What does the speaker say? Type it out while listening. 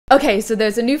Okay, so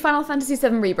there's a new Final Fantasy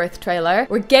VII Rebirth trailer.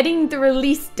 We're getting the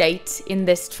release date in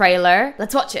this trailer.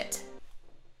 Let's watch it.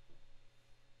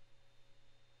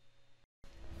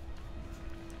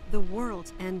 The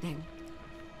world's ending.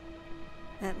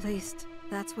 At least,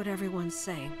 that's what everyone's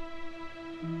saying.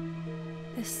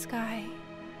 The sky,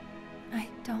 I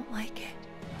don't like it.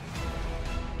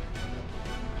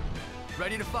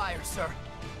 Ready to fire, sir.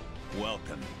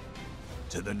 Welcome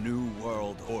to the New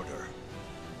World Order.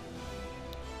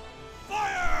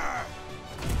 Fire!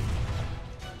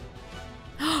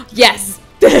 Yes!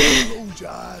 Close your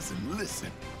eyes and listen.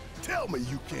 Tell me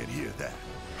you can't hear that.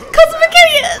 Cause we can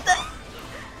hear that!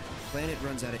 Planet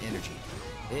runs out of energy.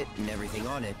 It and everything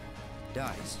on it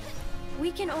dies.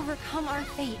 We can overcome our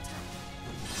fate.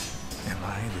 Am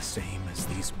I the same as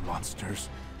these monsters?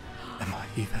 Am I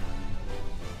even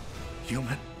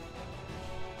human?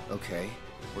 Okay,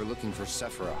 we're looking for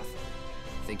Sephiroth.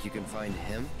 Think you can find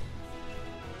him?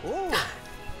 Oh,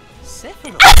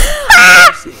 Sephiroth.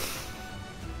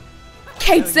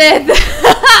 Kate Sith!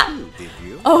 Did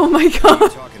you? Oh my What are you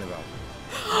god. talking about?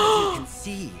 You can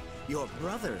see your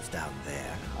brothers down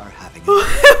there are having a What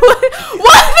the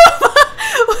fuck?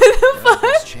 What the Our fuck?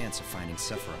 best chance of finding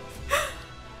Sephiroth.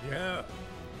 Yeah,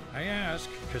 I ask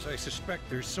because I suspect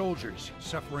there's soldiers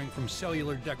suffering from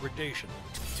cellular degradation.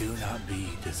 Do not be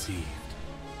deceived.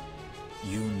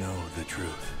 You know the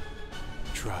truth.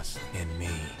 Trust in me.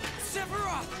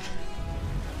 Sephiroth!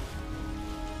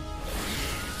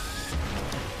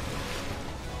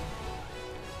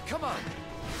 Come on.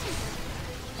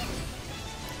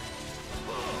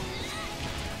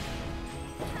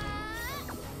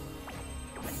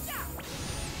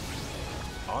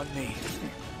 On me.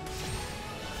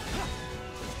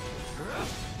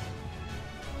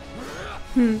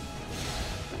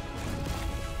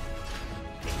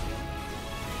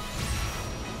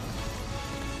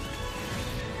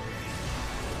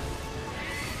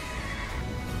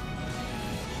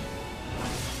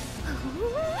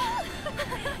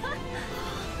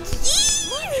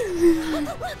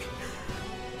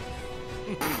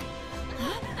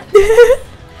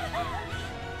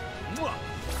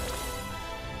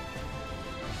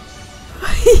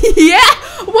 Yeah!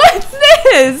 What's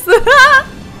this?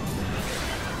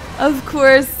 Of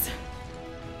course.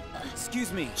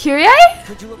 Excuse me. Kyrie?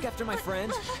 Could you look after my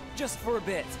friend? Just for a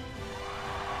bit.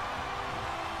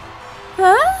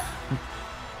 Huh?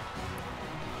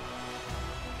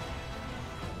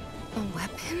 A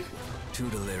weapon?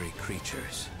 Tutelary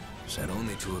creatures, said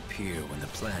only to appear when the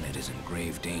planet is in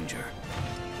grave danger.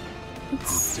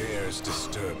 Who dares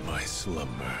disturb my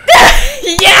slumber?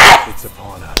 Yeah! It's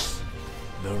upon us.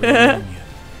 The reunion.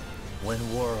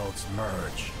 When worlds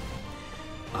merge.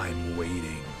 I'm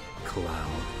waiting,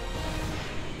 Cloud.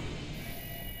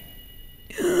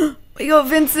 We got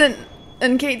Vincent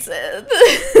and Kate Sith.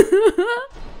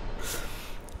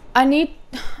 I need,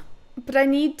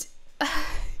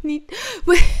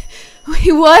 wait,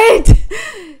 what?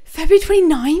 February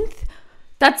 29th?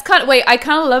 That's kind of, wait, I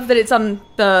kind of love that it's on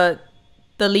the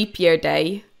leap year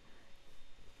day.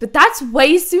 But that's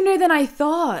way sooner than I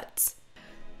thought.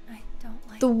 I don't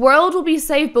like The world will be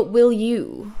saved, but will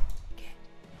you?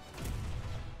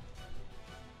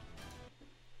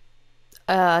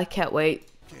 I can't wait.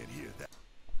 Can't hear that.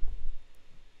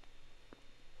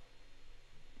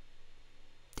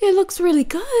 It looks really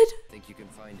good. Think you can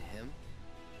find him?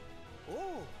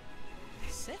 Oh,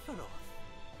 Sephiroth.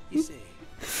 You see.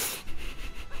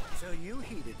 So you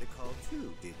heeded the call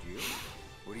too, did you?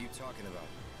 What are you talking about?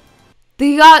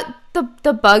 They got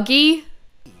the buggy.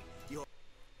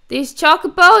 These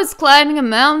chocobos climbing a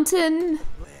mountain.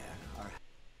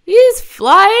 He's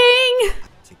flying.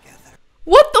 Together.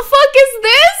 What the fuck is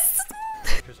this?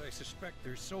 Because I suspect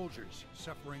there's soldiers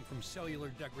suffering from cellular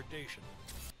degradation.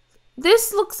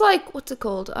 This looks like, what's it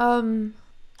called?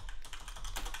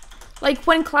 Like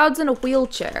when Cloud's in a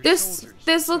wheelchair. This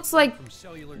looks like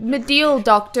Medial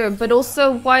Doctor, but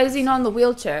also why is he not in the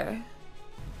wheelchair?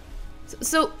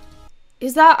 So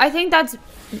is that, I think that's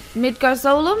Midgar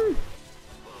Solum?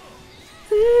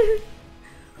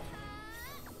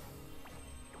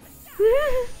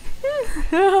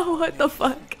 What the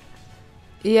fuck?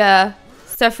 Yeah,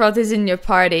 Sephiroth is in your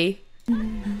party.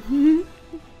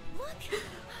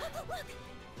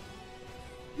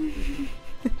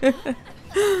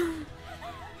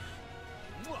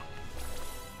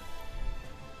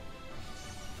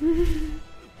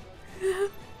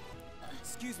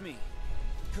 Excuse me.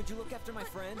 Could you look after my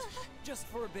friend? Just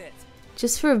for a bit.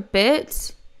 Just for a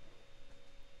bit?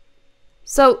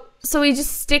 So he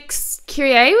just sticks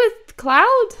Kyrie with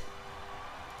Cloud?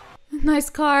 Nice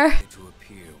car. To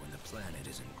appear when the planet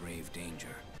is in grave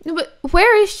danger. No, but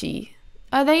where is she?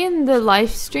 Are they in the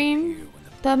live stream?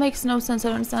 That makes no sense. I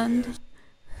don't understand.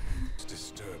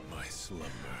 Disturb my slumber.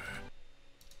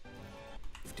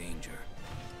 Danger.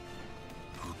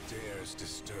 Who dares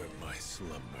disturb my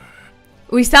slumber?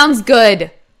 Oh, he sounds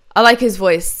good. I like his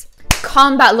voice.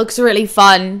 Combat looks really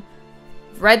fun.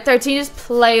 Red 13 is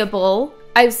playable.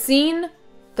 I've seen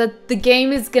that the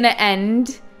game is gonna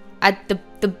end at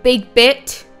the big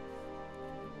bit.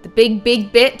 The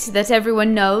big bit that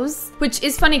everyone knows. Which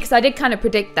is funny because I did kind of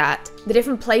predict that. The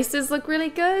different places look really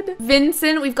good.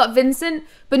 Vincent, we've got Vincent,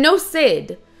 but no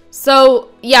Sid. So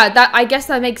yeah, that I guess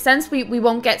that makes sense. We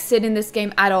won't get Sid in this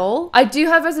game at all. I do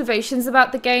have reservations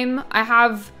about the game.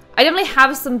 I definitely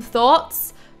have some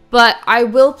thoughts, but I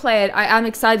will play it. I am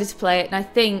excited to play it, and I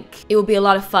think it will be a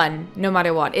lot of fun no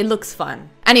matter what. It looks fun.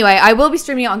 Anyway, I will be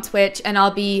streaming it on Twitch, and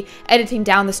I'll be editing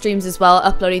down the streams as well,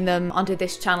 uploading them onto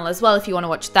this channel as well if you want to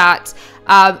watch that.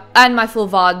 And my full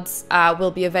VODs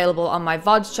will be available on my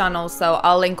VODs channel, so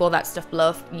I'll link all that stuff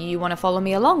below if you want to follow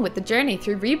me along with the journey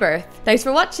through Rebirth. Thanks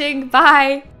for watching.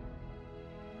 Bye!